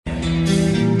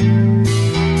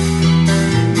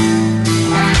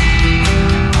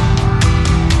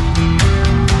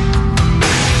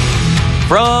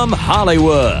From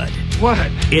Hollywood.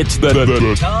 What? It's the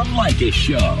Tom Leykis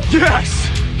Show. Yes!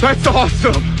 That's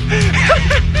awesome!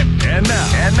 And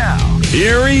now,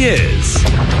 here he is,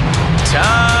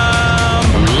 Tom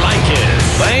Leykis.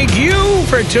 Thank you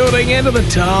for tuning into the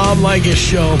Tom Leykis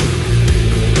Show.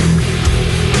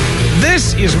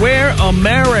 This is where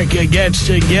America gets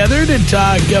together to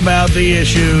talk about the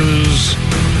issues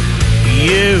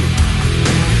you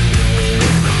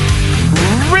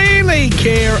really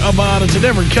care about. It's a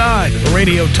different kind of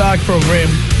radio talk program.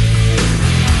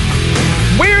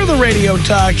 We're the radio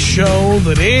talk show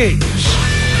that is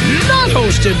not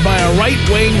hosted by a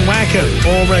right-wing wacko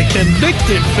or a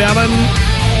convicted felon.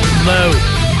 No.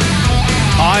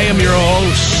 I am your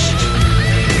host.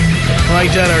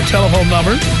 Write down our telephone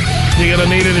number. You're going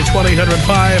to need it at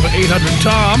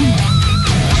 1-800-5800-TOM.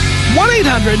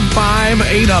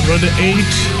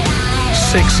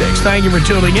 1-800-5800-866. Thank you for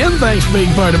tuning in. Thanks for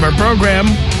being part of our program.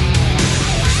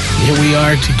 Here we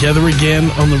are together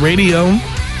again on the radio.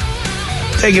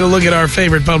 Taking a look at our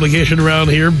favorite publication around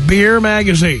here, Beer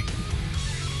Magazine.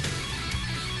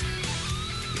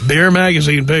 Beer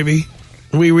Magazine, baby.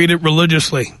 We read it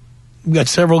religiously. We've got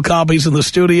several copies in the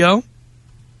studio.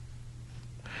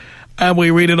 And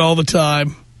we read it all the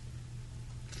time.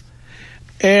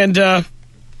 And I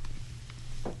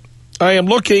am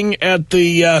looking at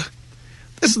the...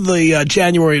 this is the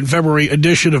January and February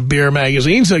edition of Beer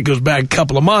Magazine, so it goes back a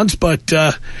couple of months, but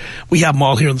we have them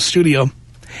all here in the studio.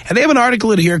 And they have an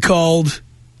article in here called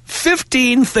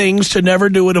 15 Things to Never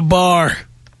Do at a Bar.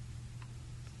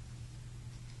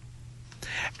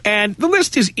 And the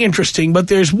list is interesting, but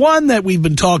there's one that we've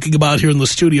been talking about here in the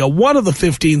studio. One of the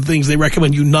 15 things they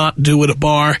recommend you not do at a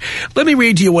bar. Let me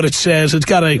read to you what it says. It's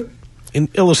got an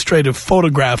illustrative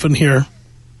photograph in here.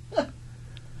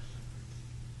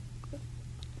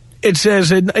 It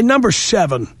says in number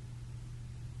 7,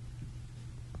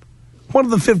 one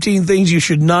of the 15 things you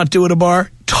should not do at a bar,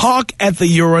 talk at the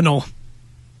urinal.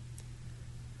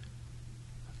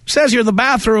 It says here the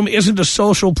bathroom isn't a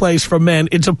social place for men.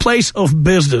 It's a place of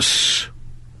business.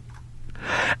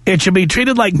 It should be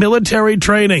treated like military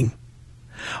training.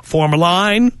 Form a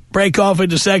line, break off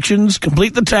into sections,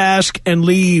 complete the task, and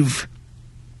leave.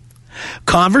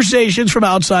 Conversations from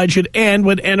outside should end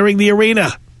when entering the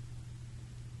arena.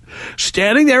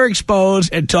 Standing there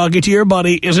exposed and talking to your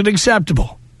buddy isn't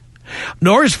acceptable,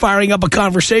 nor is firing up a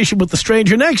conversation with the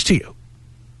stranger next to you.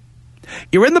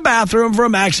 You're in the bathroom for a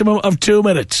maximum of 2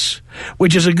 minutes,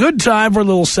 which is a good time for a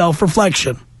little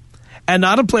self-reflection, and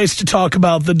not a place to talk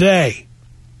about the day.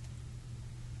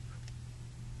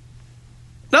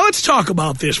 Now let's talk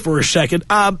about this for a second.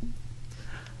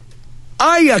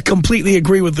 I completely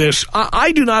agree with this.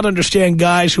 I do not understand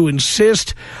guys who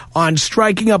insist on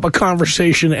striking up a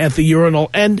conversation at the urinal.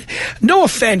 And no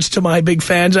offense to my big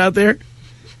fans out there,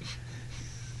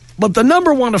 but the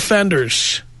number one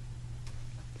offenders...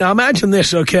 Now imagine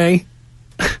this, okay?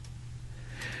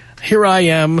 Here I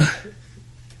am,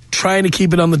 trying to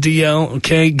keep it on the DL,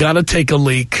 okay? Gotta take a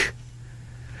leak.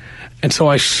 And so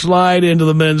I slide into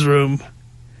the men's room,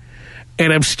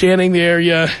 and I'm standing there,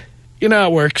 you know how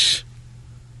it works.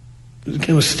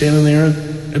 Kind of standing there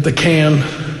at the can.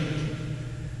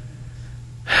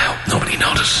 Nobody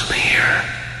notices me here.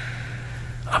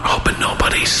 I'm hoping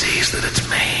nobody sees that it's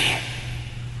me.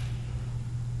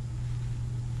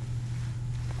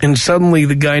 And suddenly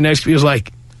the guy next to me is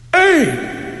like, "Hey!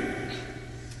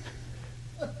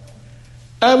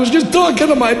 I was just talking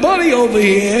to my buddy over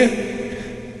here.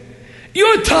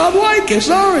 You're Tom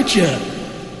Leykis, aren't you?"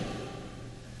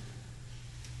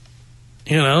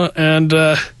 You know, and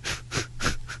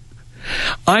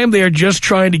I am there just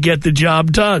trying to get the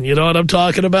job done. You know what I'm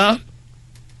talking about?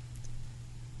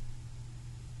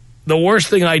 The worst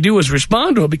thing I do is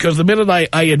respond to him, because the minute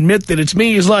I admit that it's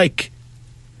me, he's like,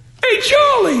 "Hey,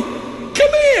 Charlie,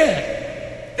 come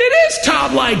here. It is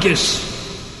Tom Leykis.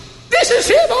 This is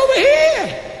him over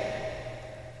here.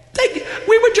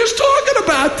 We were just talking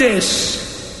about this.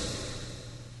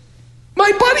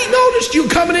 My buddy noticed you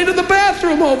coming into the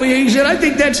bathroom over here. He said, I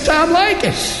think that's Tom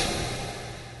Leykis.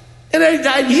 And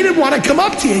he didn't want to come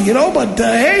up to you, you know, but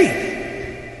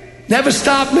hey, never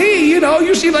stopped me, you know.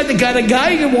 You seem like the kind of guy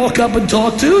you can walk up and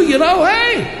talk to, you know.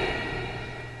 Hey,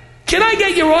 can I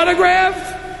get your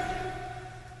autograph?"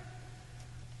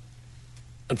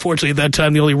 Unfortunately, at that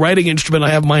time, the only writing instrument I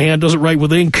have in my hand doesn't write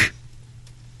with ink.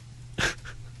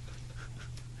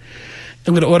 I'm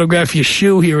going to autograph your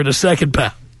shoe here in a second,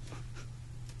 pal.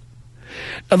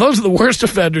 Now, those are the worst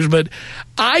offenders, but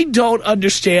I don't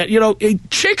understand. You know,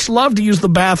 chicks love to use the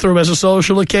bathroom as a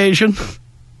social occasion.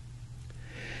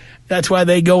 That's why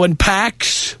they go in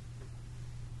packs.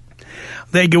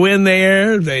 They go in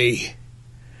there, they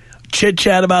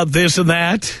chit-chat about this and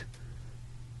that.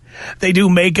 They do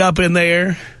makeup in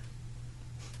there,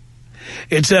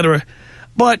 etc.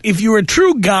 But if you're a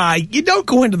true guy, you don't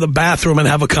go into the bathroom and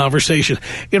have a conversation.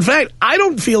 In fact, I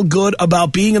don't feel good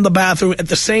about being in the bathroom at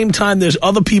the same time there's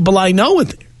other people I know in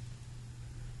there.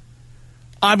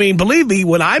 I mean, believe me,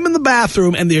 when I'm in the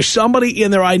bathroom and there's somebody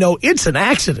in there I know, it's an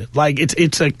accident. Like,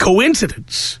 it's a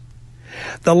coincidence.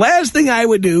 The last thing I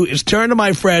would do is turn to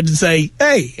my friends and say,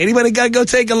 hey, anybody got to go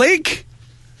take a leak?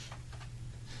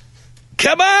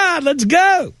 Come on, let's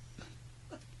go.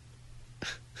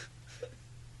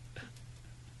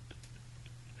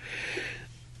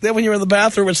 Then when you're in the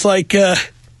bathroom, it's like, hey,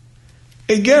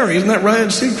 Gary, isn't that Ryan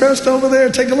Seacrest over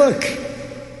there? Take a look.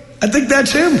 I think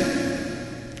that's him.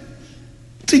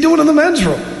 What's he doing in the men's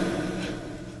room?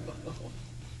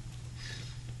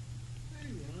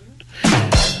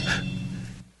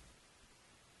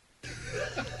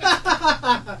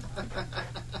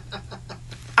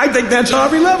 I think that's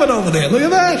Harvey Levin over there. Look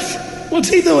at that. What's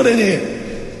he doing in here?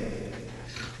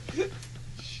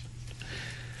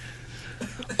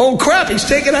 Oh, crap, he's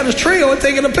taking out his trio and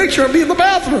taking a picture of me in the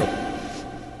bathroom.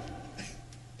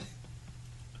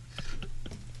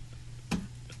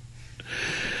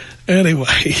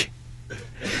 Anyway,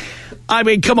 I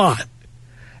mean, come on.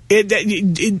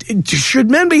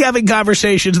 Should men be having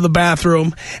conversations in the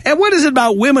bathroom? And what is it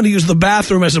about women who use the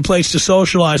bathroom as a place to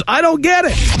socialize? I don't get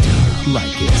it.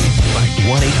 Leykis.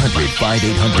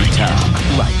 1-800-5800-TOM.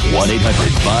 Leykis.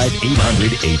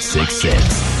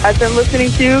 1-800-5800-866. I've been listening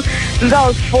to you since I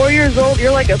was 4 years old.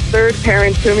 You're like a third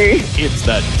parent to me. It's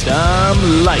the Tom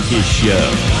Leykis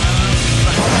Show.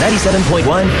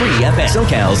 97.1 Free FM.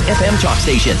 SoCal's FM talk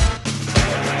station.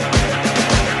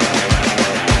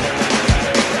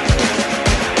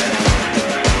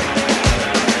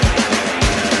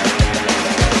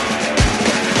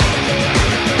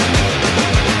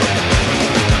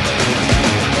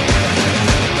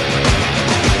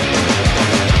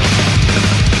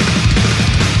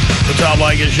 Tom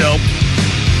Leykis Show.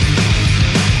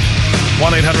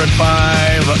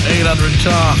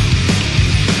 1-800-5800-TOM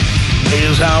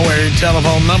is our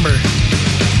telephone number.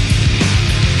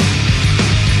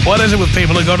 What is it with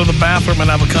people who go to the bathroom and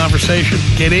have a conversation?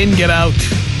 Get in, get out.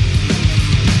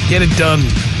 Get it done.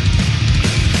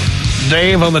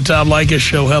 Dave on the Tom Leykis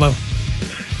Show. Hello.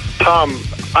 Tom,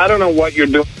 I don't know what you're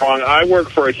doing wrong. I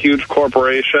work for a huge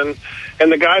corporation,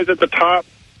 and the guys at the top,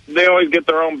 they always get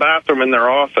their own bathroom in their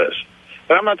office.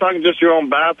 And I'm not talking just your own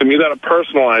bathroom. You got to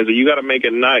personalize it. You got to make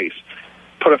it nice.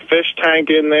 Put a fish tank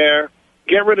in there.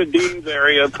 Get rid of Dean's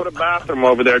area. Put a bathroom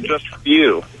over there just for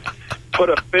you. Put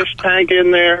a fish tank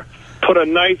in there. Put a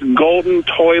nice golden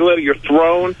toilet, your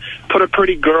throne. Put a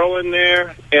pretty girl in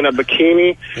there in a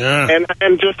bikini. Yeah.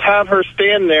 And just have her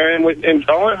stand there. And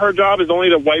all her job is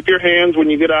only to wipe your hands when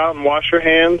you get out and wash your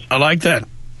hands. I like that.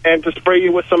 And to spray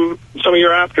you with some of your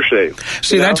aftershave.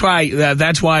 See, you know?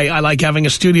 that's why I like having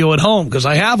a studio at home, because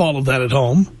I have all of that at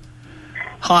home.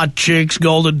 Hot chicks,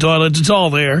 golden toilets, it's all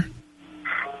there.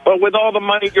 But with all the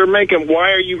money you're making,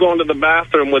 why are you going to the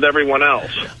bathroom with everyone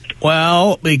else?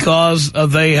 Well, because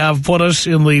they have put us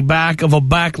in the back of a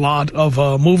backlot of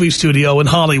a movie studio in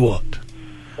Hollywood.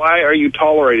 Why are you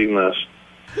tolerating this?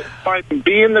 Fine,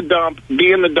 be in the dump,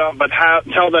 but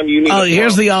tell them you need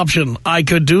Here's the option. I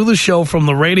could do the show from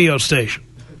the radio station,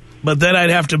 but then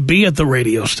I'd have to be at the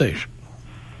radio station.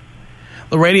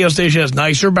 The radio station has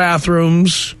nicer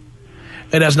bathrooms.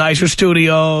 It has nicer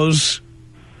studios.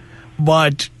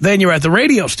 But then you're at the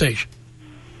radio station.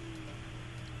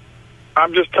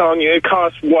 I'm just telling you, it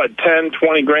costs, what, 10,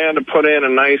 20 grand to put in a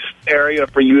nice area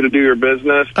for you to do your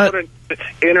business? Put an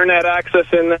internet access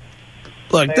in there.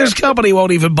 Look, this company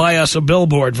won't even buy us a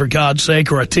billboard, for God's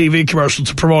sake, or a TV commercial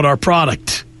to promote our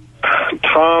product.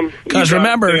 Tom, because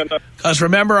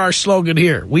remember our slogan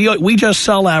here. We just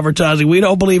sell advertising. We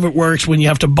don't believe it works when you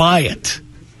have to buy it.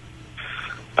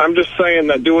 I'm just saying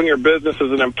that doing your business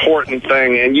is an important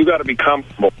thing, and you got to be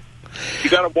comfortable. You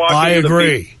got to walk into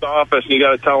the office, and you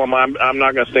got to tell them, I'm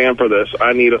not going to stand for this.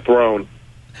 I need a throne.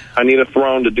 I need a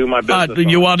throne to do my business.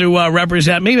 You want to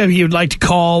represent me? Maybe you'd like to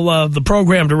call the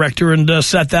program director and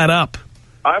set that up.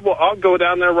 I'll go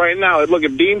down there right now. Look,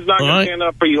 if Dean's not going to stand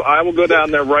up for you, I will go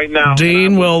down there right now.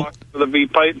 Dean will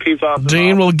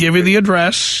will give you the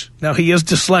address. Now, he is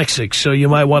dyslexic, so you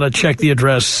might want to check the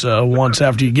address once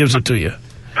after he gives it to you.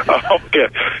 Okay.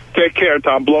 Take care,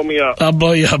 Tom. Blow me up. I'll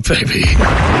blow you up, baby.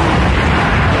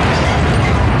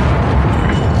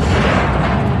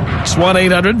 It's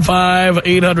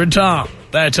 1-800-5800-TOM.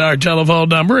 That's our telephone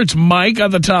number. It's Mike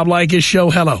on the Tom Leykis Show.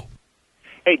 Hello.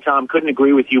 Hey, Tom, couldn't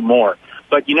agree with you more.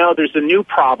 But, there's a new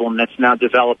problem that's now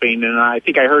developing, and I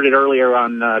think I heard it earlier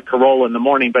on Corolla in the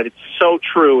morning, but it's so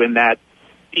true in that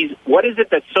what is it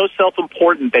that's so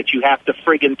self-important that you have to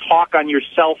friggin' talk on your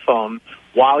cell phone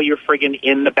while you're friggin'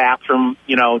 in the bathroom,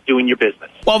 doing your business?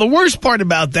 Well, the worst part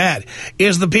about that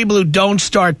is the people who don't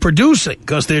start producing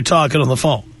because they're talking on the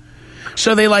phone.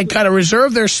 So they kind of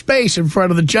reserve their space in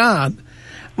front of the John,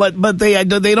 but they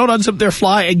don't unzip their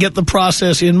fly and get the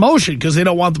process in motion because they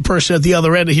don't want the person at the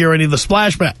other end to hear any of the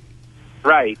splashback.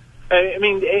 Right. I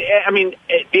mean,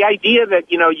 the idea that,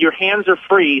 your hands are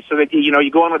free so that,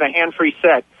 you go in with a hand-free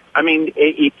set, I mean,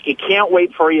 it can't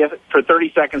wait for you for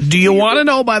 30 seconds. Do you want to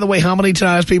know, by the way, how many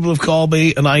times people have called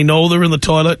me and I know they're in the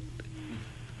toilet?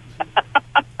 And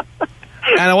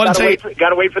I want to tell you,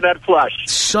 gotta wait for that flush.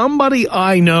 Somebody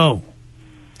I know,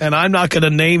 and I'm not going to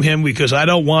name him because I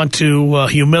don't want to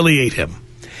humiliate him.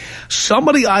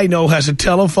 Somebody I know has a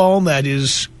telephone that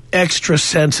is extra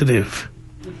sensitive.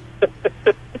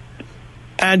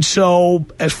 And so,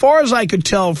 as far as I could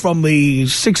tell from the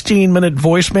 16-minute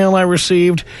voicemail I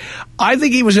received, I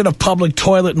think he was in a public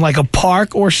toilet in a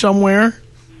park or somewhere.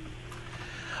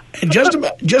 And just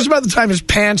about the time his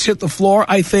pants hit the floor,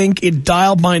 I think it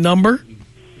dialed my number.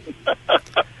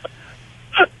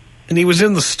 And he was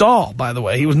in the stall, by the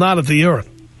way. He was not at the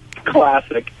urine.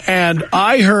 Classic. And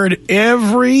I heard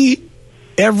every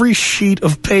sheet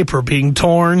of paper being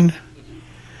torn.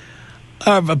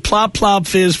 Plop, plop,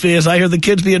 fizz, fizz. I hear the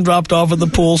kids being dropped off at the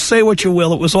pool. Say what you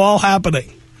will. It was all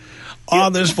happening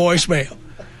on this voicemail.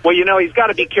 Well, he's got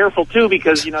to be careful, too,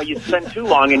 because, you spend too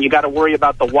long and you got to worry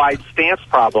about the wide stance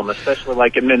problem,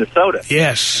 especially in Minnesota.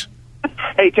 Yes.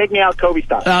 Hey, take me out Kobe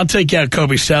style. I'll take you out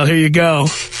Kobe style. Here you go.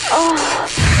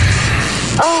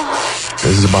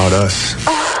 This is about us.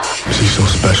 She's so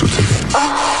special to me.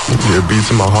 Yeah, it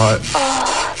beats in my heart.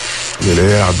 Yeah, the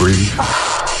air I breathe.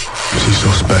 She's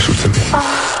so special to me.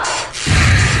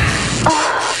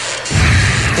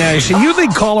 Yeah, you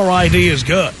think caller ID is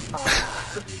good.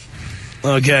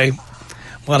 Okay.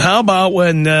 But how about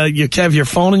when you have your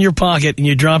phone in your pocket and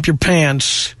you drop your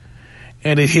pants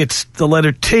and it hits the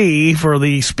letter T for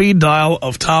the speed dial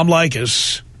of Tom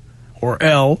Leykis or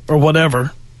L or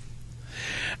whatever.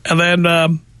 And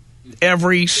then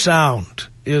every sound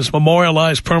is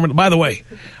memorialized permanently. By the way,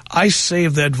 I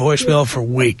saved that voicemail for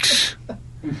weeks.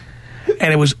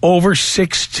 And it was over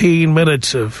 16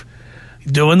 minutes of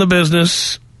doing the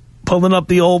business, pulling up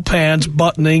the old pants,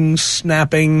 buttoning,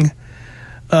 snapping,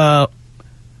 no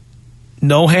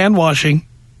hand washing,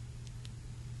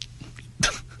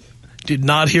 did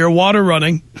not hear water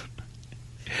running,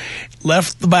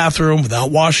 left the bathroom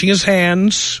without washing his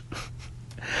hands,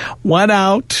 went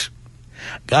out,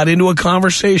 got into a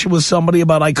conversation with somebody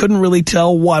about I couldn't really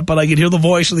tell what, but I could hear the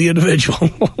voice of the individual.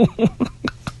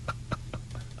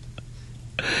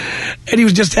 And he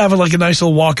was just having a nice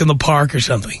little walk in the park or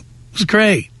something. It was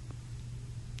great.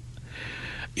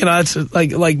 It's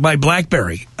like my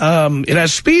BlackBerry. It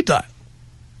has speed dial.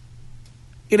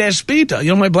 It has speed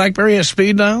dial. My BlackBerry has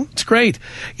speed dial? It's great.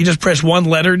 You just press one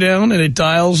letter down and it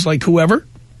dials whoever.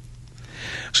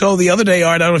 So the other day,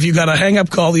 Art, I don't know if you got a hang-up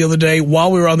call the other day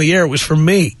while we were on the air. It was from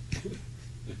me.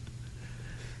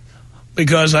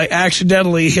 Because I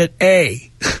accidentally hit A.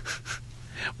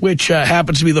 Which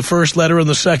happens to be the first letter in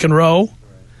the second row.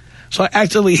 So I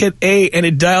accidentally hit A and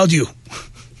it dialed you.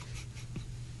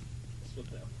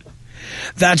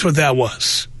 That's what that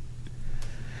was.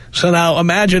 So now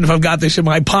imagine if I've got this in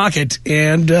my pocket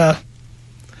and,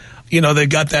 they've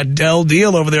got that Del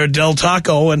deal over there, Del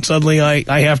Taco, and suddenly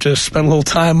I have to spend a little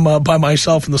time by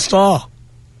myself in the stall.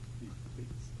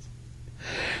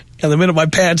 And the minute my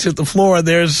pants hit the floor,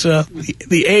 there's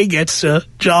the A gets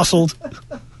jostled.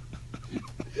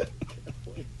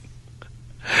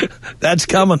 That's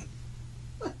coming.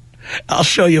 I'll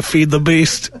show you Feed the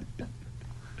Beast.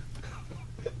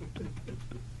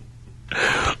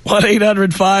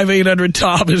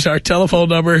 1-800-5800-TOM is our telephone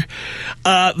number.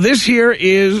 This here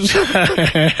is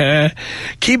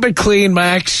Keep It Clean,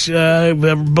 Max.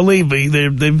 Believe me,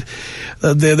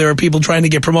 there are people trying to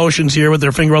get promotions here with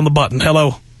their finger on the button.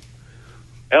 Hello.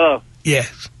 Hello.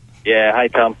 Yes. Yeah, hi,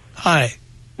 Tom. Hi.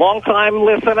 Long-time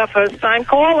listener, first-time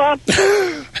caller.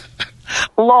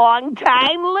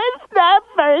 Long-time listener,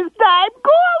 first-time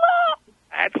caller.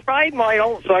 That's right,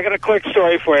 Michael. So I got a quick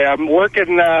story for you. I'm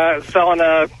working, selling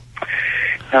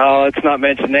let's not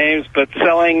mention names, but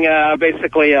selling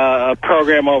basically a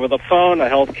program over the phone, a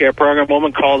healthcare program. A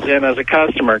woman calls in as a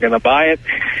customer, going to buy it.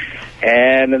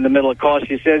 And in the middle of the call,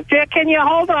 she says, "Dick, can you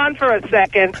hold on for a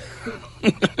second?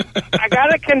 I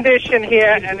got a condition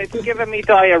here, and it's giving me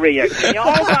diarrhea. Can you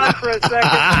hold on for a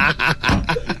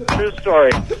second?" True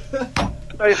story.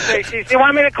 I say, she said, you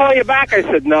want me to call you back? I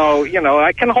said, no,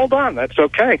 I can hold on. That's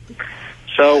okay.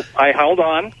 So I held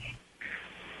on.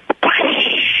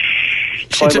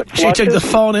 She took the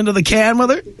phone into the can with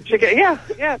her?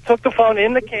 Yeah, took the phone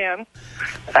in the can.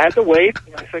 I had to wait.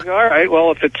 I said, all right,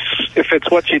 well, if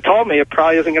it's what she told me, it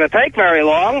probably isn't going to take very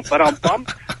long, but I'm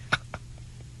bummed.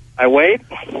 I wait.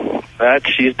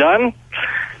 She's done,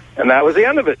 and that was the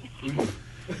end of it.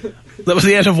 That was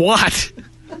the end of what?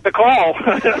 The call.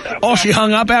 Oh, she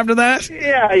hung up after that?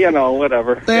 Yeah,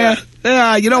 whatever. Yeah,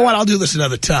 you know what? I'll do this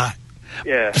another time.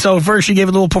 Yeah. So first she gave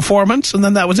a little performance, and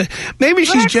then that was it. Maybe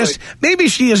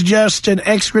she is just an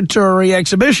excretory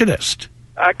exhibitionist.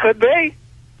 Could be.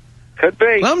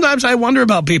 Sometimes I wonder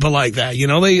about people like that.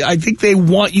 I think they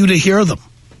want you to hear them.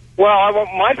 Well,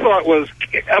 my thought was,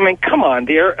 come on,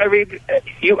 dear.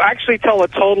 You actually tell a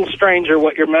total stranger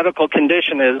what your medical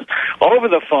condition is over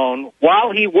the phone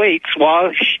while he waits,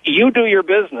 while you do your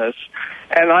business,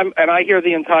 and I hear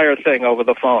the entire thing over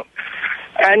the phone.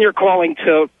 And you're calling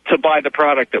to buy the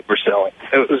product that we're selling.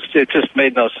 It just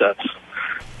made no sense.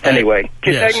 Anyway,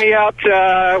 can you take me out,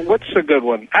 what's a good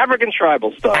one? African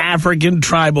tribal style. African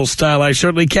tribal style, I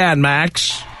certainly can,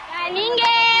 Max.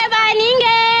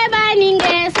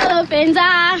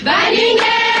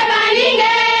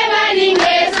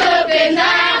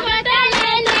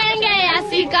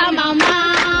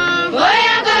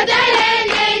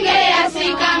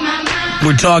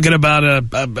 We're talking about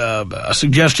a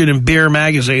suggestion in Beer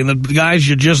Magazine that guys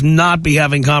should just not be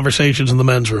having conversations in the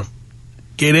men's room.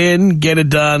 Get in, get it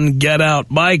done, get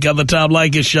out. Mike on the Tom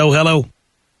Leykis Show. Hello.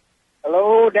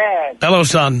 Hello, Dad. Hello,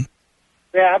 son.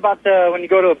 Yeah, how about when you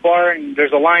go to a bar and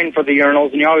there's a line for the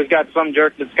urinals, and you always got some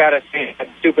jerk that's got to say that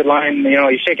stupid line,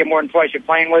 you shake it more than twice, you're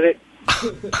playing with it?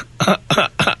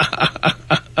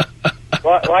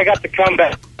 Well, I got the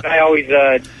comeback I always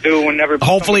do whenever...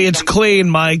 Hopefully it's clean,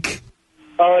 Mike.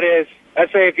 Oh, it is. I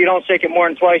say if you don't shake it more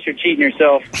than twice, you're cheating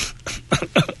yourself.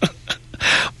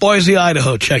 Boise,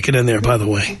 Idaho, checking in there, by the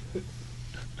way.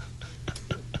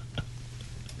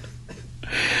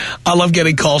 I love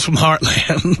getting calls from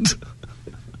Heartland.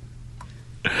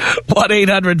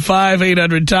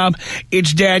 1-800-5800-TOM.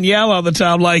 It's Danielle on the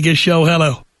Tom Leykis Show.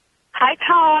 Hello. Hi,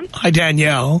 Tom. Hi,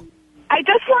 Danielle. I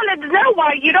just wanted to know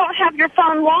why you don't have your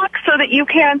phone locked so that you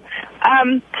can,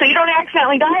 so you don't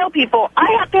accidentally dial people.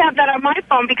 I have to have that on my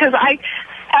phone because I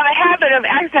have a habit of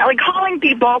accidentally calling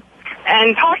people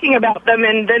and talking about them,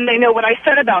 and then they know what I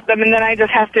said about them, and then I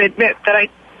just have to admit that I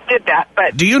did that.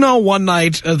 But do you know one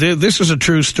night, this is a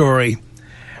true story,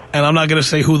 and I'm not going to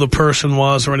say who the person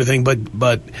was or anything,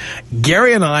 but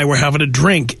Gary and I were having a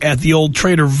drink at the old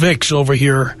Trader Vic's over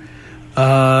here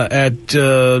at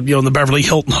in the Beverly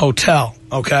Hilton Hotel,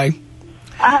 okay?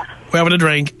 We're having a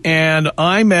drink, and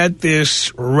I met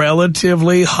this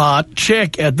relatively hot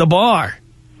chick at the bar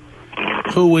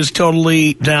who was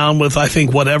totally down with, I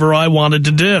think, whatever I wanted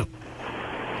to do.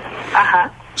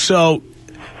 So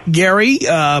Gary,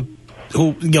 Gary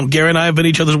and I have been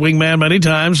each other's wingman many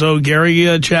times, so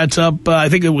Gary chats up, I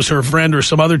think it was her friend or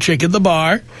some other chick at the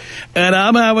bar, and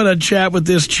I'm having a chat with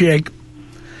this chick.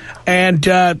 And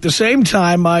at the same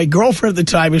time, my girlfriend at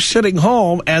the time is sitting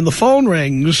home, and the phone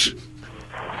rings,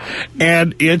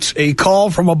 and it's a call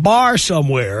from a bar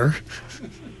somewhere,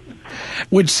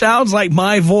 which sounds like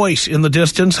my voice in the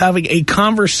distance having a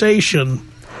conversation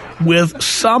with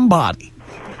somebody.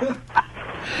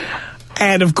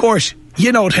 And, of course,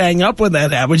 you don't hang up when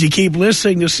that happens. You keep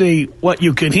listening to see what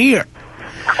you can hear.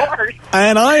 of course.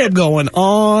 And I am going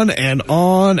on and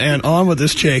on and on with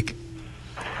this chick.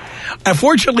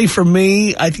 Unfortunately for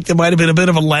me, I think there might have been a bit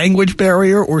of a language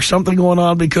barrier or something going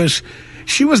on because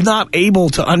she was not able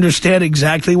to understand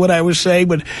exactly what I was saying,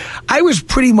 but I was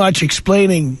pretty much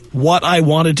explaining what I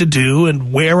wanted to do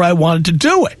and where I wanted to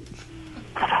do it.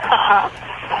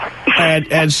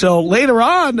 And so later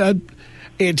on,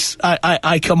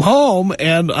 I come home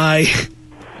and I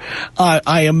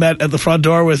am met at the front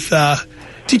door with,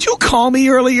 did you call me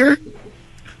earlier?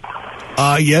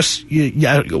 Yes,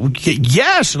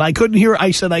 yes. And I couldn't hear.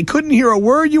 I said, I couldn't hear a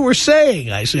word you were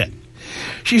saying. I said.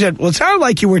 She said, well, it sounded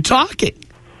like you were talking.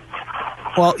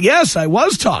 Well, yes, I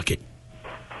was talking.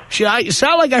 It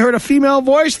sounded like I heard a female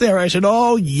voice there. I said,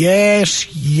 oh,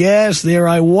 yes, there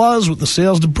I was with the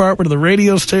sales department of the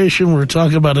radio station. We were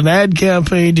talking about an ad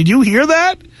campaign. Did you hear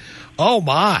that? Oh,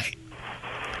 my.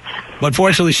 But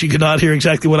fortunately, she could not hear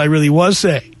exactly what I really was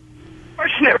saying.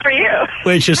 Fortunate for you.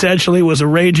 Which essentially was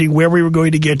arranging where we were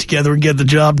going to get together and get the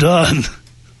job done.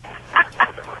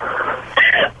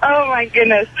 Oh, my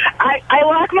goodness. I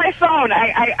locked my phone.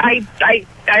 I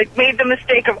made the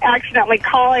mistake of accidentally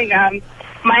calling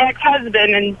my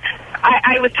ex-husband, and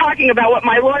I was talking about what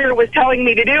my lawyer was telling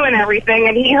me to do and everything,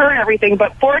 and he heard everything.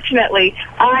 But fortunately,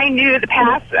 I knew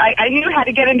I knew how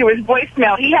to get into his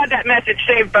voicemail. He had that message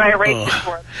saved, but I erased it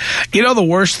for him. You know the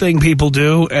worst thing people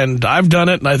do, and I've done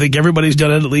it, and I think everybody's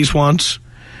done it at least once,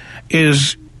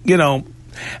 is, now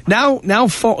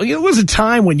phone, it was a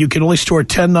time when you could only store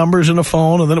 10 numbers in a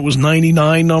phone, and then it was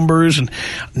 99 numbers. And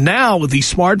now with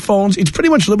these smartphones, it's pretty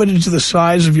much limited to the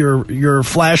size of your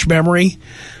flash memory.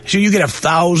 So you can have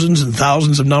thousands and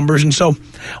thousands of numbers. And so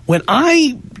when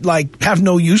I have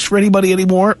no use for anybody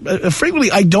anymore,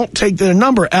 frequently I don't take their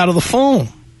number out of the phone.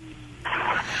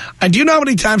 And do you know how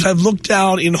many times I've looked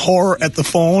down in horror at the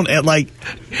phone at,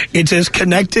 it says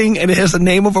connecting, and it has the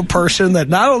name of a person that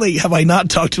not only have I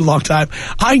not talked to in a long time,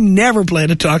 I never plan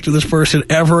to talk to this person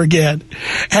ever again.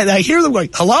 And I hear them going,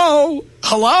 hello,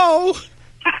 hello.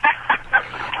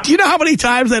 Do you know how many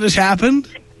times that has happened?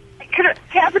 It's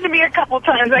happened to me a couple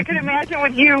times. I can imagine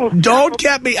with you. Don't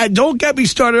get me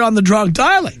started on the drunk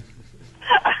dialing.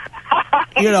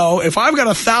 If I've got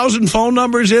 1,000 phone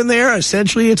numbers in there,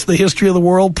 essentially it's the history of the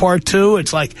world part 2.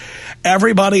 It's like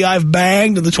everybody I've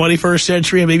banged in the 21st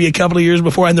century and maybe a couple of years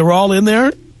before, and they're all in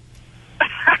there.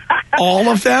 All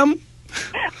of them.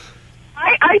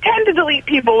 I tend to delete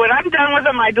people. When I'm done with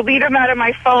them, I delete them out of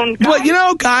my phone.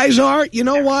 Well, guys are, you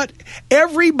know what?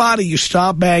 Everybody you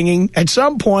stop banging, at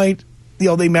some point,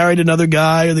 they married another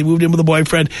guy or they moved in with a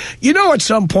boyfriend. At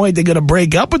some point they're going to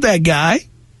break up with that guy.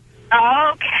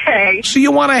 Okay. So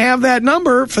you want to have that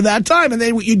number for that time. And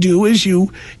then what you do is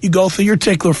you go through your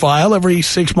tickler file every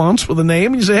 6 months with a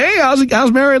name. And you say, hey,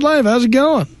 how's married life? How's it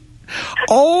going?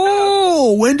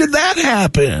 Oh, when did that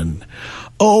happen?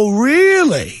 Oh,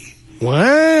 really?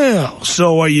 Wow.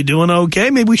 So are you doing okay?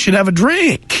 Maybe we should have a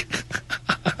drink.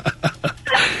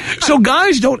 So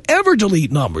guys don't ever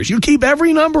delete numbers. You keep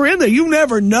every number in there. You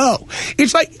never know.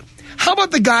 It's like... How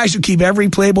about the guys who keep every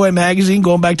Playboy magazine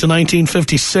going back to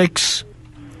 1956?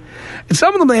 And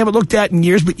some of them they haven't looked at in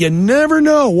years, but you never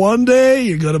know. One day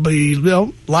you're going to be,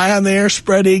 lying there,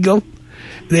 spread eagle,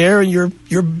 there in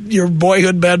your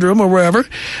boyhood bedroom or wherever,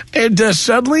 and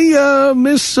suddenly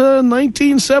Miss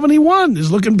 1971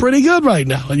 is looking pretty good right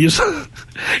now, and you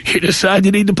decide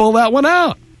you need to pull that one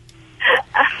out.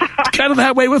 It's kind of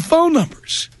that way with phone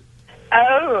numbers.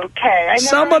 Oh, okay.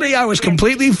 I was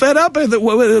completely fed up at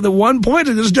the one point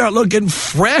and just start looking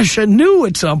fresh and new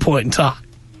at some point in time.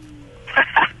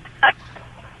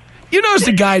 You notice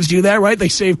the guys do that, right? They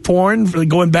save porn for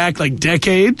going back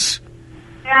decades.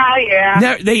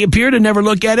 Yeah. They appear to never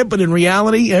look at it, but in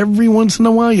reality, every once in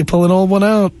a while, you pull an old one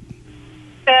out.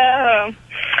 Well,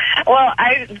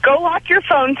 go lock your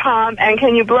phone, Tom, and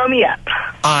can you blow me up?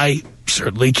 I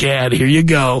certainly can. Here you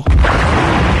go.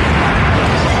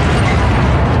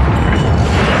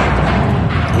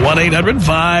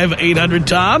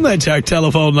 1-800-5800-TOM. That's our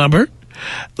telephone number.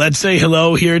 Let's say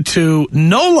hello here to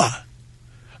Nola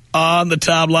on the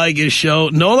Tom Leykis Show.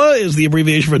 Nola is the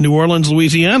abbreviation for New Orleans,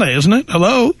 Louisiana, isn't it?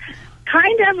 Hello.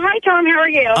 Kind of. Hi, Tom. How are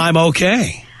you? I'm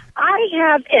okay. I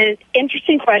have an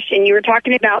interesting question. You were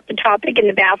talking about the topic in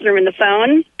the bathroom and the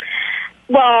phone.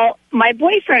 Well, my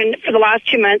boyfriend, for the last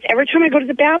 2 months, every time I go to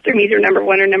the bathroom, either number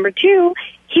 1 or number 2,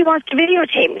 he wants to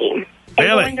videotape me and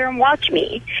go in there and watch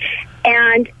me.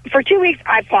 And for 2 weeks,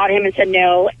 I fought him and said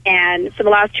no. And for the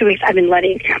last 2 weeks, I've been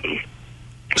letting him.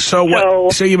 So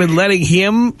you've been letting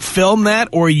him film that,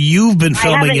 or you've been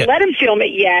filming it? I haven't let him film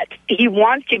it yet. He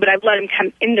wants to, but I've let him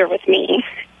come in there with me.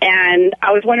 And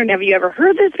I was wondering, have you ever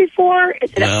heard this before?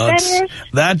 Is it a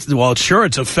fetish? Well, sure,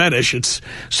 it's a fetish. It's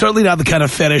certainly not the kind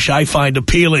of fetish I find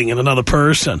appealing in another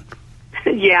person.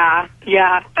 Yeah.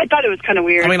 I thought it was kind of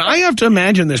weird. I mean, I have to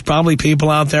imagine there's probably people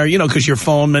out there,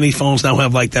 because many phones now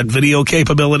have that video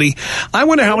capability. I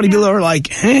wonder how many people are like,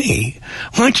 hey,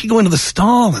 why don't you go into the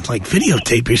stall and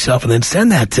videotape yourself and then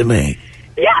send that to me?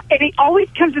 Yeah, and he always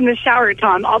comes in the shower,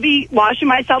 Tom. I'll be washing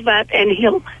myself up, and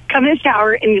he'll come in the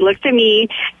shower, and he looks at me,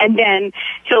 and then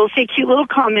he'll say cute little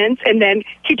comments, and then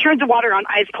he turns the water on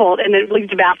ice cold, and then leaves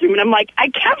the bathroom. And I'm like, I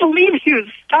can't believe you.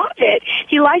 Stop it.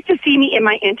 He likes to see me in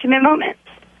my intimate moments.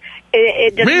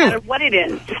 It doesn't matter what it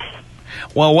is.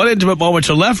 Well, what intimate moments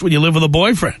are left when you live with a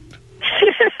boyfriend?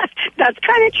 That's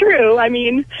kind of true. I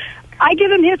mean, I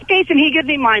give him his space and he gives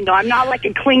me mine, though. I'm not like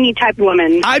a clingy type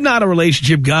woman. I'm not a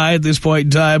relationship guy at this point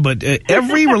in time, but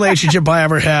every relationship I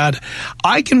ever had,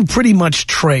 I can pretty much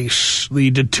trace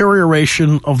the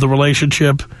deterioration of the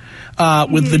relationship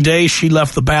with the day she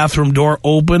left the bathroom door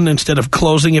open instead of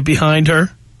closing it behind her.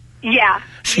 Yeah.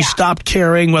 She stopped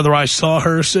caring whether I saw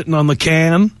her sitting on the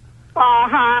can.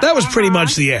 That was pretty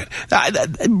much the end.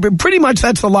 Pretty much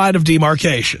that's the line of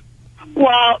demarcation.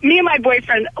 Well, me and my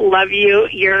boyfriend love you.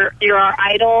 You're our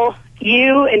idol.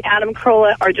 you and Adam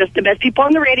Carolla are just the best people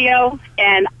on the radio,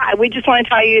 and we just want to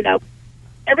tell you that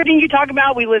everything you talk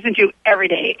about, we listen to every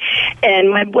day.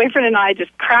 And my boyfriend and I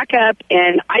just crack up,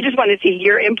 and I just want to see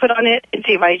your input on it and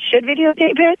see if I should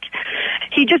videotape it.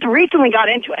 He just recently got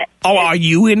into it. Oh, are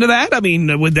you into that? I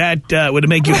mean, would it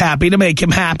make you happy to make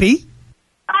him happy?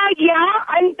 Yeah,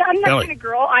 I'm that Really? kind of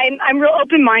girl. I'm real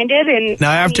open-minded. And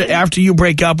Now, after you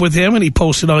break up with him and he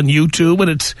posts it on YouTube and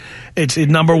it's at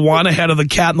 #1 ahead of the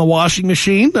cat in the washing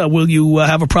machine, will you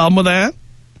have a problem with that?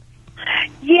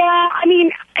 Yeah, I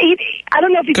mean, I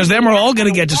don't know if... Because then we're all going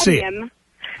to get to see it.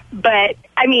 But,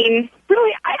 I mean,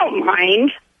 really, I don't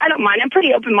mind. I'm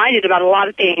pretty open-minded about a lot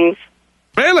of things.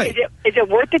 Really? Is it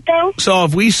worth it, though? So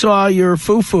if we saw your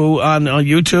foo-foo on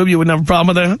YouTube, you wouldn't have a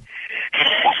problem with that?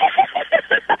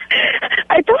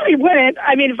 I probably wouldn't.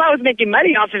 I mean, if I was making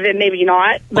money off of it, maybe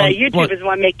not. But YouTube is the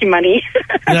one making money.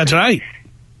 That's right.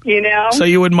 You know? So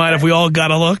you wouldn't mind if we all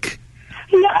got a look?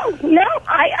 No.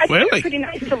 I think it's pretty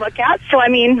nice to look at. So, I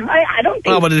mean, I don't think...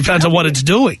 Well, but it depends on what it's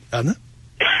doing, doesn't it?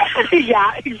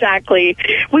 Yeah, exactly.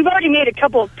 We've already made a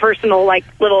couple of personal, like,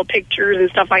 little pictures and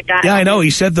stuff like that. Yeah, I know. He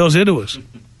sent those into us.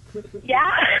 Yeah?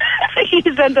 He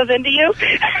sent those into you?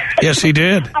 Yes, he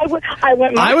did. I was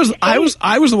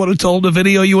the one who told him to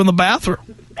video you in the bathroom.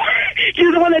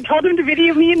 You're the one that told him to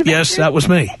video me in the bathroom? Yes, that was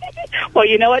me. Well,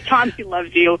 you know what, Tom? He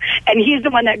loves you. And he's the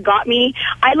one that got me.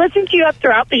 I listened to you up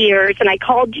throughout the years, and I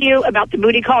called you about the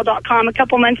bootycall.com a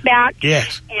couple months back.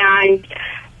 Yes. And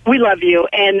we love you.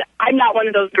 And I'm not one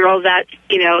of those girls that's,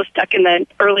 stuck in the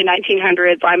early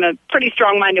 1900s. I'm a pretty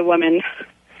strong-minded woman.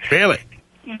 Really?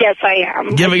 Yes, I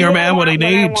am. Giving your man what he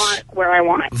needs. Where I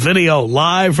want. Video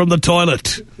live from the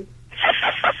toilet.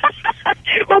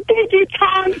 Well, thank you,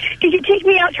 Tom. Can you take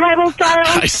me out tribal style?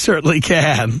 I certainly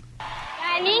can.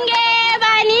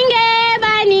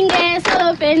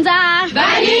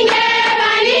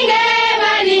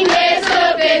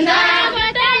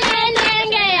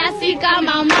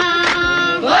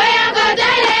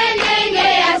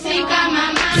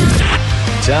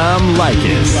 Tom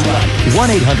Leykis.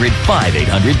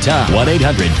 1-800-5800-TOM.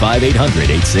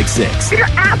 1-800-5800-866. You're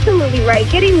absolutely right.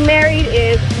 Getting married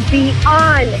is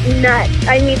beyond nuts.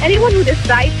 I mean, anyone who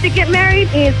decides to get married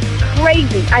is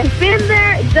crazy. I've been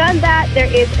there, done that.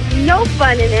 There is no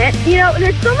fun in it.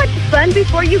 There's so much fun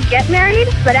before you get married,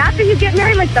 but after you get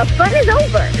married, the fun is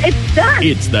over. It's done.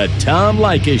 It's the Tom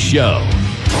Leykis Show.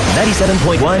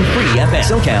 97.1 Free FM.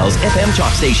 SoCal's FM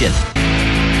talk station.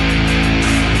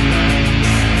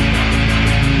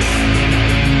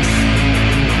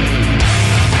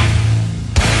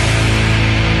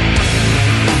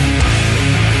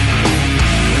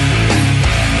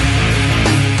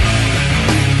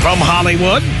 From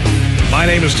Hollywood, my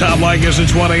name is Tom Leykis.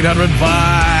 It's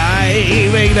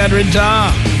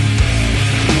 1-800-5800-TOM.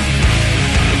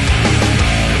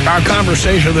 Our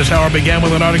conversation this hour began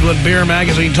with an article in Beer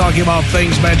Magazine talking about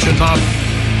things men should not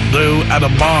do at a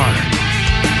bar.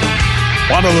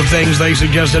 One of the things they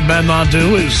suggested men not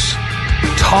do is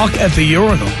talk at the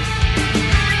urinal.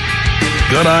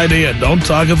 Good idea. Don't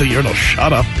talk at the urinal.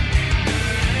 Shut up.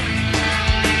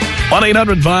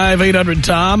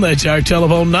 1-800-5800-TOM. That's our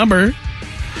telephone number.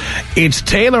 It's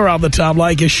Taylor on the Tom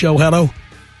Leykis Show. Hello.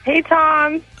 Hey,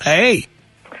 Tom. Hey.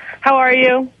 How are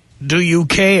you? Do you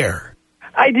care?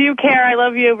 I do care. I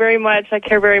love you very much. I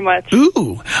care very much.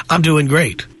 Ooh, I'm doing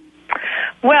great.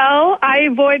 Well, I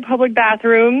avoid public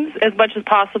bathrooms as much as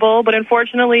possible, but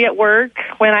unfortunately at work,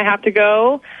 when I have to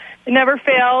go, it never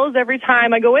fails. Every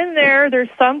time I go in there, there's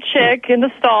some chick in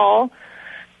the stall,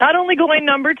 not only going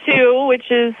number 2, which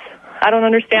is... I don't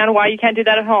understand why you can't do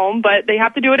that at home, but they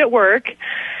have to do it at work.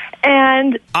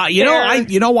 And you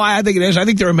know why I think it is? I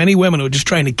think there are many women who are just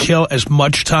trying to kill as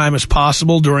much time as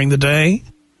possible during the day.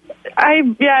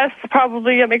 Yes,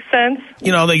 probably. That makes sense.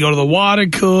 They go to the water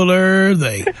cooler.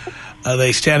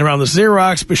 They stand around the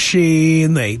Xerox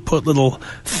machine. They put little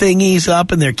thingies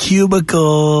up in their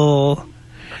cubicle.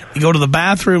 They go to the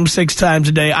bathroom 6 times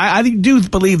a day. I do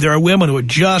believe there are women who are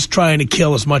just trying to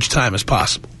kill as much time as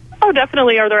possible. Oh,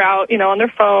 definitely. Or they're out, on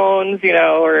their phones,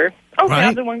 or... Oh, right.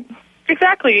 Yeah, the one...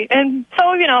 Exactly. And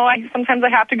so, sometimes I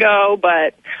have to go,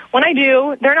 but when I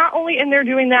do, they're not only in there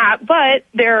doing that, but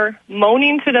they're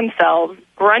moaning to themselves,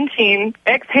 grunting,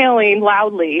 exhaling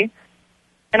loudly.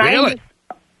 And really?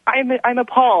 I'm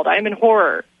appalled. I'm in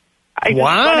horror. I just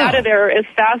run out of there as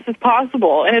fast as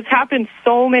possible. And it's happened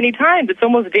so many times. It's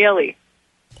almost daily.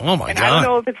 Oh, my God. I don't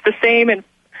know if it's the same,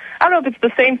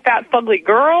 fat, fugly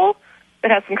girl that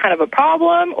has some kind of a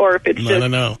problem, or if it's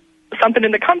something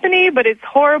in the company, but it's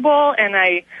horrible, and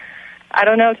I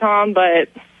don't know, Tom, but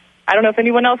I don't know if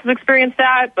anyone else has experienced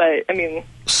that, but, I mean...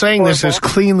 saying this as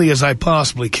cleanly as I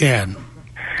possibly can.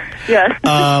 Yes.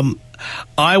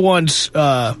 I once,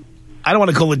 I don't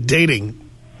want to call it dating,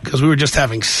 because we were just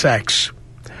having sex.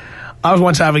 I was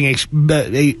once having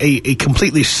a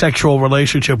completely sexual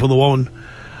relationship with a woman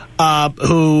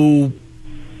who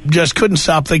just couldn't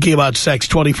stop thinking about sex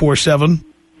 24/7.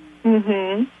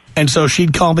 Mm-hmm. And so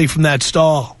she'd call me from that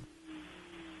stall.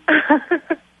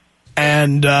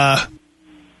 And, you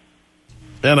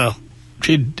know,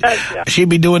 she'd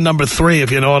be doing number 3,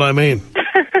 if you know what I mean.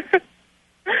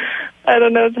 I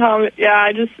don't know, Tom.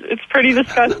 Yeah, it's pretty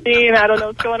disgusting, and I don't know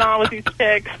what's going on with these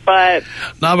chicks, but...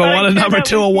 Number 1 and number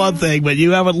 2 are one thing, but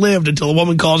you haven't lived until a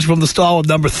woman calls you from the stall with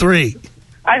number 3.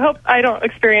 I hope I don't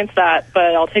experience that,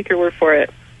 but I'll take your word for it.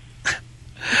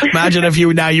 Imagine if you're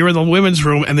in the women's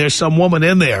room and there's some woman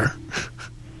in there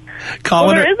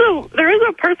calling her. There is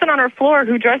a person on our floor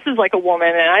who dresses like a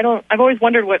woman, and I've always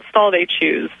wondered what stall they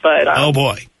choose, but oh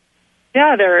boy.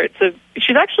 Yeah,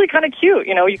 she's actually kind of cute,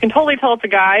 you know. You can totally tell it's a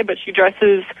guy, but she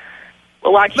dresses a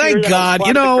lot cuter. Thank God.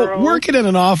 You know, working in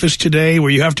an office today where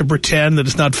you have to pretend that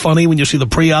it's not funny when you see the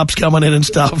pre-ops coming in and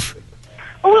stuff.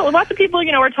 Well, lots of people,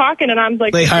 you know, are talking, and I'm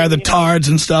like... They hire the tards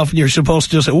and stuff, and you're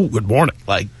supposed to just say, oh, good morning.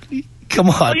 Like, come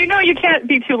on. Well, you know you can't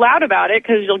be too loud about it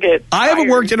because you'll get I haven't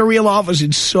worked in a real office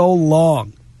in so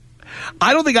long.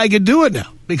 I don't think I could do it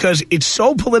now because it's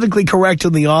so politically correct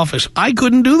in the office. I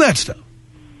couldn't do that stuff.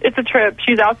 It's a trip.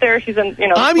 She's out there. She's in, you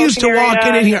know... I'm used to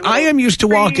walking in here. I am used to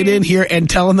walking in here and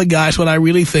telling the guys what I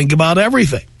really think about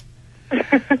everything.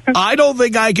 I don't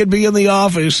think I could be in the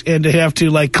office and to have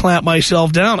to, like, clamp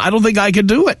myself down. I don't think I could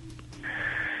do it.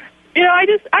 You know, I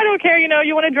don't care. You know,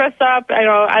 you want to dress up.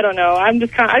 I don't know. I'm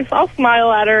just I'll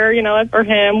smile at her, you know, or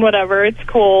him, whatever. It's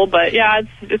cool. But yeah,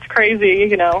 it's crazy.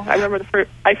 You know, I remember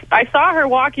I saw her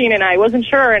walking and I wasn't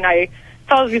sure, and I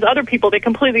saw these other people. They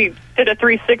completely did a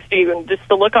 360 and just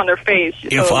the look on their face.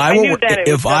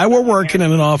 If I were working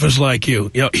in an office like you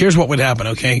know, here's what would happen.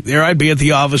 Okay, there I'd be at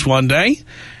the office one day,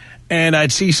 and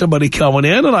I'd see somebody coming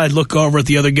in, and I'd look over at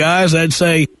the other guys. I'd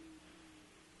say,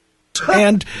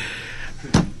 and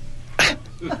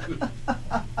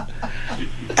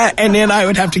then I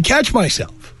would have to catch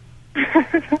myself.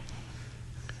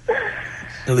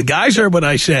 Now, the guys heard what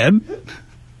I said.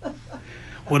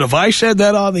 What if I said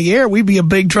that on the air? We'd be in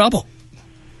big trouble.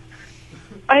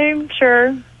 I'm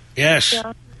sure. Yes.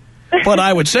 Yeah. But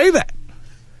I would say that.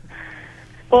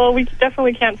 Well, we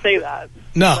definitely can't say that.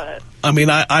 No. I mean,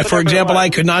 I for example, I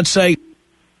could not say...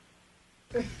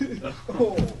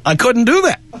 I couldn't do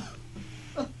that.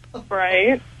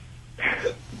 Right.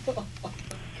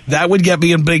 That would get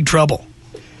me in big trouble.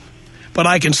 But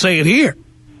I can say it here,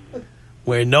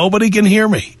 where nobody can hear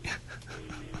me.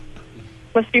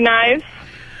 Must be nice.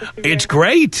 It's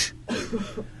great.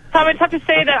 Tom, I just have to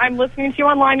say that I'm listening to you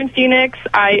online in Phoenix.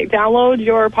 I download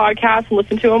your podcast and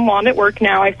listen to them while I'm at work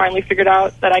now. I finally figured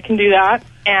out that I can do that,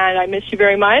 and I miss you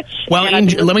very much. Well,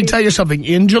 let me tell you something.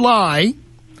 In July,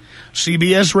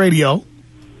 CBS Radio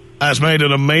has made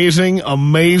an amazing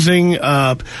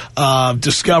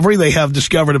discovery. They have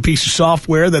discovered a piece of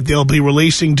software that they'll be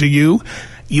releasing to you.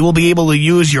 You will be able to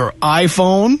use your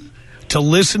iPhone to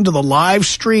listen to the live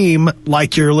stream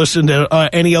like you're listening to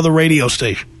any other radio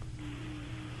station.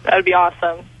 That would be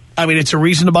awesome. I mean, it's a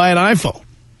reason to buy an iPhone.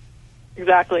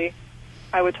 Exactly.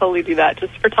 I would totally do that.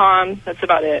 Just for Tom, that's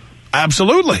about it.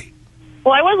 Absolutely.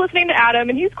 Well, I was listening to Adam,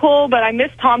 and he's cool, but I miss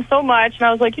Tom so much, and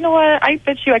I was like, you know what, I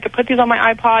bet you I could put these on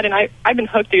my iPod, and I've been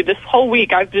hooked, dude. This whole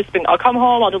week, I'll come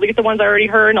home, I'll delete the ones I already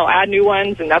heard, and I'll add new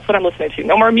ones, and that's what I'm listening to.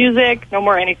 No more music, no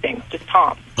more anything, just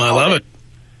Tom. I love it.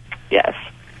 Yes.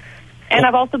 And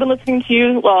I've also been listening to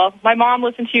you, well, my mom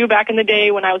listened to you back in the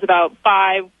day when I was about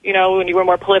 5, you know, when you were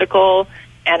more political,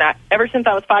 and ever since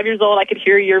I was 5 years old, I could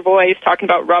hear your voice talking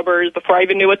about rubbers before I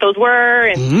even knew what those were,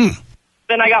 and...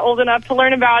 Then I got old enough to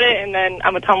learn about it, and then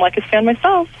I'm a Tom Leykis fan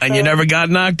myself. So. And you never got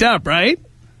knocked up, right?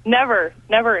 Never.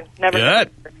 Good.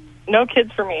 No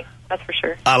kids for me, that's for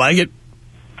sure. I like it.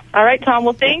 All right, Tom,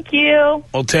 well, thank you.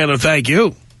 Well, Taylor, thank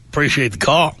you. Appreciate the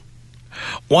call.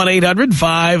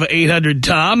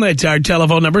 1-800-5800-TOM. That's our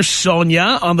telephone number.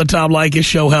 Sonia on the Tom Leykis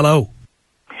Show. Hello.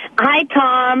 Hi,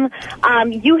 Tom.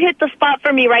 You hit the spot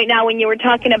for me right now when you were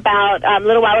talking about, a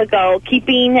little while ago,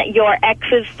 keeping your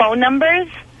ex's phone numbers.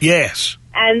 Yes.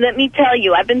 And let me tell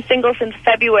you, I've been single since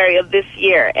February of this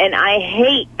year, and I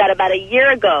hate that about a year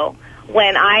ago,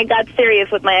 when I got serious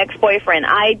with my ex-boyfriend,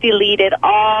 I deleted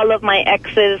all of my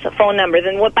ex's phone numbers.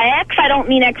 And by ex, I don't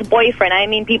mean ex-boyfriend. I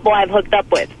mean people I've hooked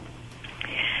up with.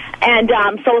 And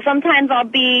so sometimes I'll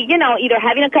be, you know, either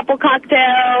having a couple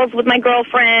cocktails with my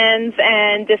girlfriends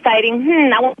and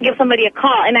deciding, I want to give somebody a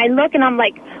call. And I look and I'm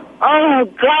like, oh,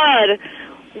 God,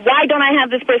 why don't I have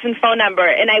this person's phone number?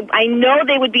 And I know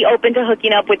they would be open to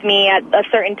hooking up with me at a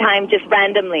certain time just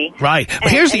randomly. Right.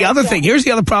 But here's the other thing. Here's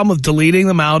the other problem with deleting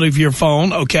them out of your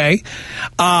phone, okay?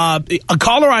 A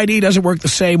caller ID doesn't work the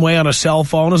same way on a cell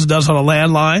phone as it does on a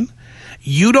landline.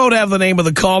 You don't have the name of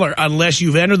the caller unless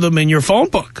you've entered them in your phone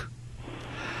book.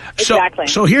 Exactly.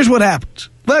 So here's what happens.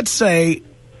 Let's say,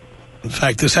 in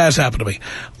fact, this has happened to me.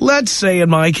 Let's say in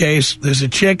my case, there's a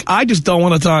chick, I just don't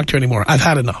want to talk to her anymore. I've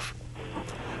had enough.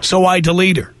 So I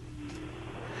delete her.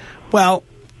 Well,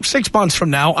 6 months from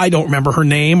now, I don't remember her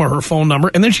name or her phone number,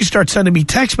 and then she starts sending me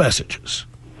text messages.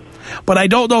 But I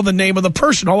don't know the name of the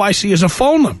person. All I see is a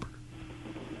phone number.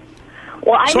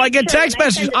 Well, I get text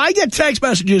messages. I get text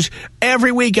messages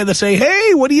every weekend that say,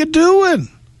 hey, what are you doing?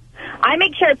 I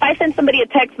make sure if I send somebody a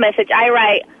text message, I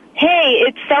write, hey,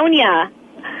 it's Sonia.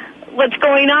 What's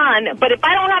going on? But if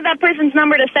I don't have that person's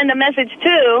number to send a message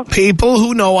to... People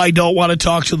who know I don't want to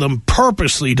talk to them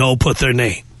purposely don't put their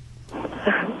name.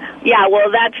 Yeah, well,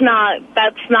 that's smart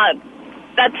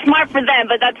for them,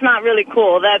 but that's not really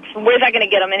cool. Where's that going to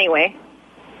get them anyway?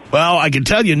 Well, I can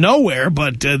tell you nowhere,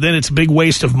 but then it's a big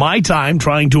waste of my time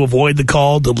trying to avoid the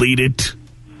call, delete it,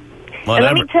 whatever.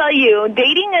 And let me tell you,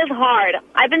 dating is hard.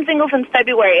 I've been single since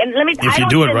February, and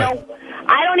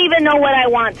I don't even know what I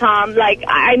want, Tom. Like,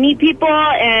 I meet people,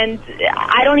 and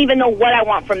I don't even know what I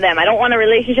want from them. I don't want a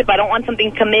relationship. I don't want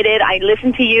something committed. I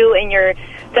listen to you, and you're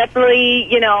definitely,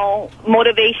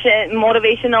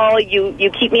 motivational.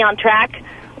 You keep me on track.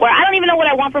 Where I don't even know what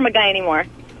I want from a guy anymore.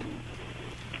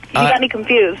 You got me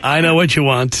confused. I know what you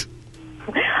want.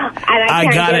 And I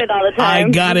can't get it all the time. I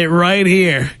got it right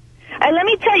here. And let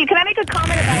me tell you, can I make a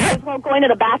comment about this whole going to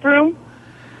the bathroom?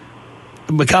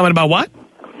 A comment about what?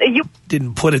 You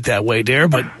didn't put it that way, dear,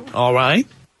 but all right.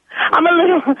 I'm a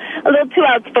little too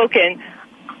outspoken.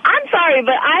 I'm sorry,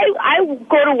 but I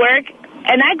go to work,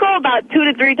 and I go about 2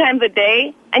 to 3 times a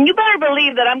day, and you better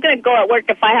believe that I'm going to go at work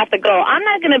if I have to go. I'm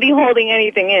not going to be holding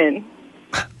anything in.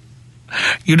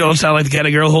 You don't sound like the kind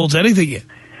of girl who holds anything in.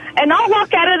 And I'll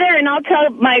walk out of there, and I'll tell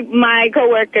my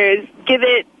coworkers, give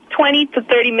it 20 to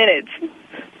 30 minutes.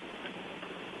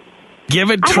 Give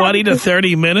it 20 to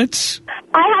 30 minutes?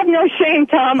 I have no shame,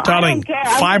 Tom. Darling, I don't care.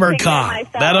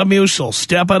 Fibercon, Metamucil,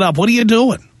 step it up. What are you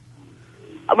doing?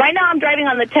 Right now I'm driving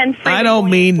on the 10 freeway. I don't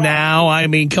mean now. I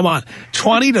mean, come on.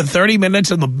 20 to 30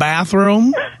 minutes in the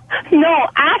bathroom? No,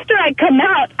 after I come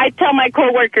out, I tell my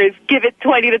coworkers, give it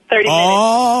 20 to 30 minutes.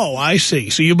 Oh, I see.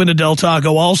 So you've been to Del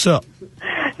Taco also?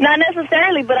 Not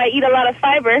necessarily, but I eat a lot of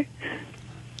fiber.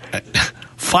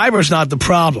 Fiber's not the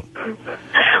problem.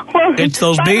 Well, it's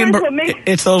those bean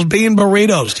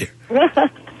burritos, dear.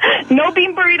 No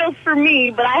bean burritos for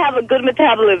me, but I have a good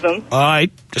metabolism. All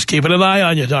right. Just keeping an eye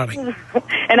on you, darling.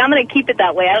 And I'm going to keep it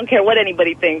that way. I don't care what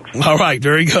anybody thinks. All right.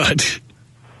 Very good.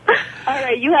 All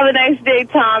right. You have a nice day,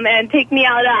 Tom, and take me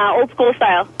out old school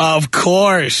style. Of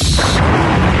course.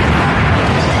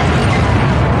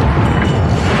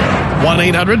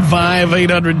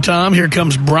 1-800-5800-TOM. Here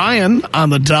comes Brian on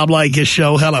the Tom Leykis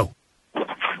Show. Hello.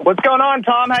 What's going on,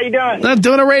 Tom? How you doing? I'm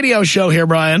doing a radio show here,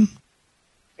 Brian.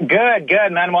 Good,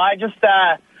 man. Well, I just,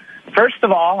 first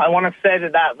of all, I want to say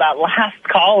that last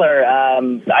caller, I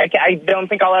don't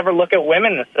think I'll ever look at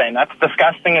women the same. That's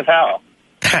disgusting as hell.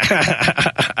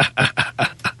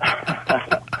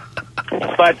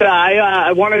 But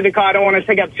I wanted to call. I don't want to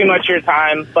take up too much of your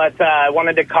time, but I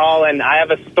wanted to call, and I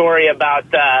have a story about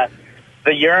the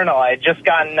urinal. I had just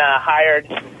gotten hired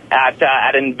at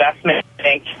an investment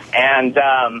bank, and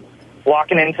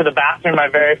walking into the bathroom my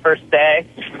very first day,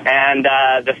 and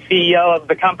the CEO of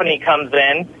the company comes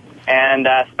in and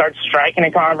starts striking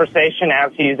a conversation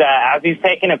as he's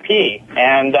taking a pee,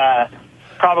 and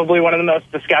probably one of the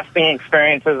most disgusting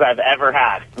experiences I've ever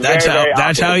had.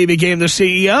 That's how he became the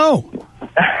CEO.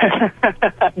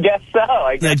 I guess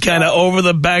so. That kind of over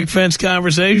the back fence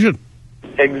conversation.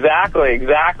 Exactly.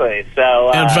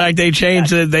 So in fact, they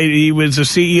changed it. He was the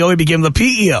CEO. He became the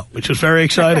PEO, which was very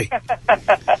exciting.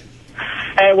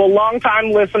 Hey, well,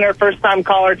 long-time listener, first-time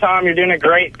caller, Tom. You're doing a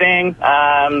great thing,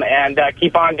 and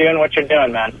keep on doing what you're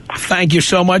doing, man. Thank you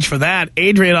so much for that.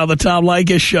 Adrian on the Tom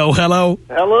Leykis Show. Hello.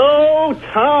 Hello,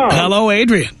 Tom. Hello,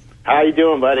 Adrian. How you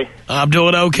doing, buddy? I'm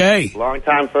doing okay. Long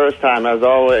time, first time, as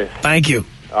always. Thank you.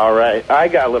 All right. I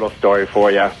got a little story for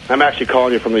you. I'm actually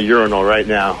calling you from the urinal right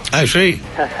now. I see.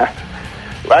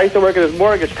 I used to work at this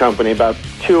mortgage company, about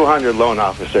 200 loan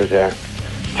officers there.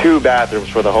 2 bathrooms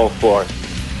for the whole floor.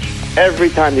 Every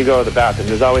time you go to the bathroom,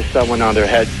 there's always someone on their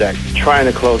headset trying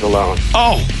to close a loan.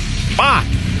 Oh, my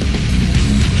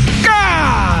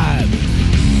God!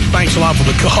 Thanks a lot for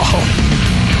the call.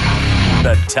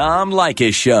 The Tom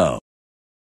Leykis Show.